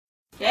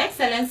Your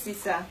Excellency,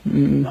 sir.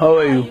 How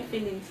are you? How are you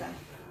feeling, sir?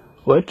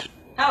 What?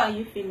 How are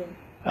you feeling?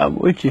 I'm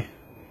okay.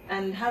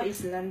 And how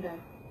is London?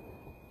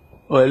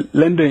 Well,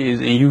 London is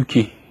in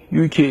UK.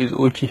 UK is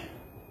okay.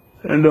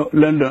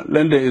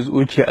 London is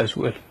okay as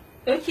well.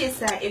 Okay,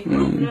 sir. A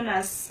group known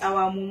as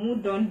Our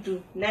Mumu Don't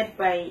Do, led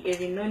by a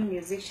renowned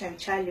musician,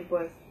 Charlie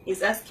Boy,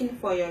 is asking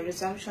for your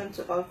resumption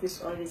to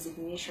office or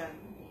resignation.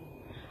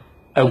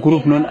 A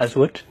group known as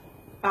what?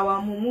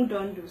 Our Mumu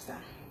Don't Do, sir.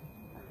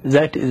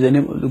 That is the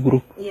name of the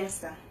group? Yes,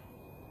 sir.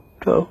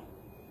 So?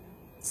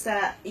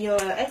 Sir, Your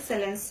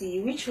Excellency,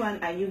 which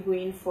one are you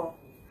going for?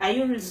 Are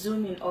you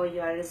resuming or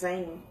you are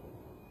resigning?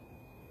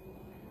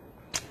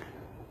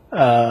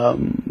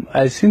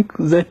 I think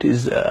that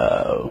is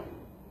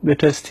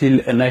better still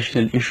a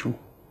national issue.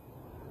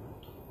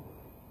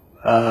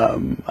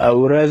 I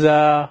would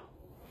rather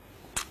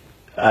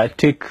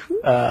take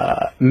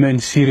men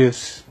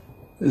serious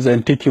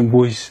than taking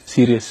boys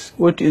serious.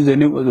 What is the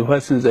name of the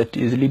person that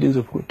is leading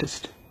the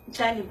protest?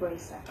 Charlie Boy,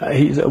 sir.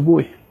 He is a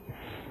boy.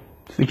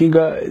 So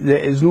there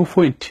is no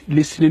point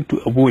listening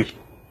to a boy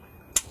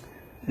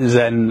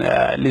than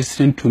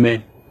listening to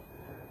men.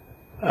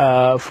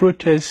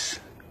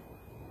 Protest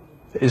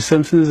is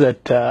something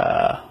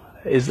that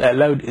is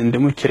allowed in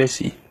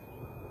democracy,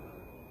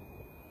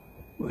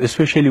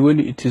 especially when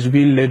it is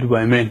being led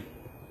by men,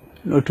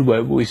 not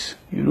by boys.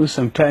 You know,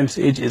 sometimes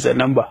age is a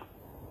number.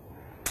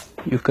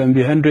 You can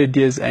be 100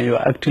 years and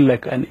you're acting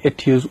like an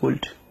 8 years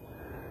old.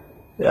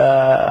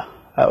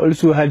 I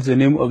also heard the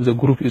name of the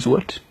group is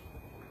what?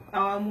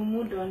 Our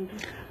Mumu Don't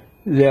Do.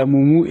 Their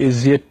Mumu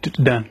is yet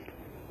done.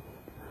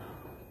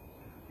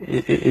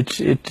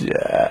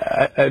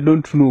 I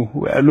don't know.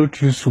 We are not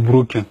used to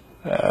broken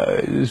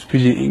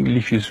speaking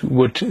English,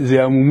 but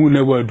their Mumu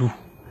never do.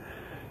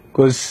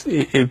 Because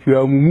if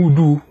your Mumu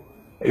do,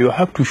 you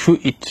have to show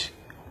it.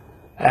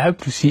 I have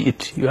to see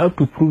it. You have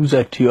to prove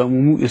that your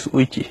Mumu is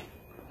okay.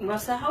 But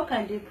sir, how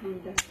can they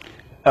prove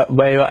that?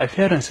 By your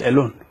appearance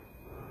alone.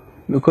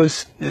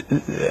 Because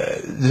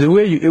the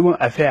way you even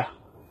appear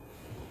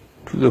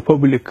to the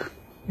public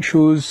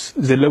shows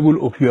the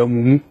level of your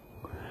Mumu.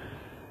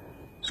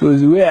 So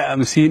the way I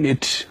am seeing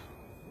it,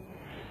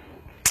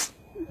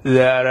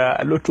 there are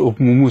a lot of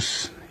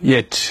Mumus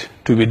yet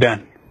to be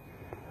done.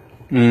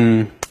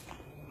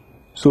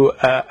 So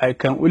I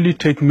can only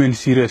take men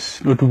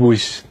serious, not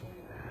boys.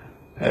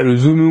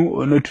 Resuming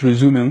or not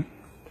resuming,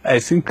 I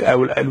think I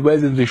will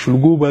advise them they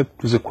should go back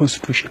to the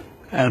Constitution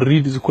and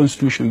read the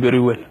Constitution very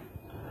well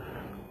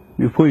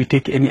before you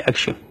take any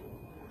action.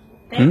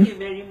 Thank you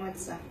very much,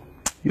 sir.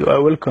 You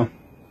are welcome.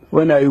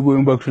 When are you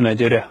going back to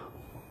Nigeria?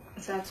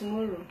 Sir,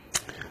 tomorrow.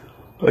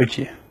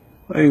 Okay.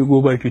 When you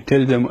go back, you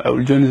tell them I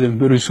will join them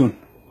very soon.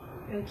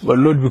 Okay. But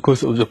not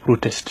because of the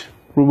protest.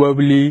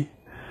 Probably,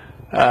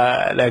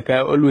 like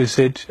I always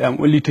said,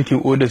 I'm only taking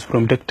orders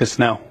from doctors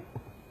now.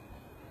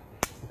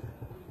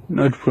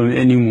 Not from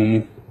any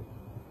Mumu.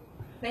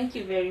 Thank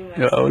you very much.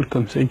 You are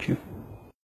welcome. Thank you.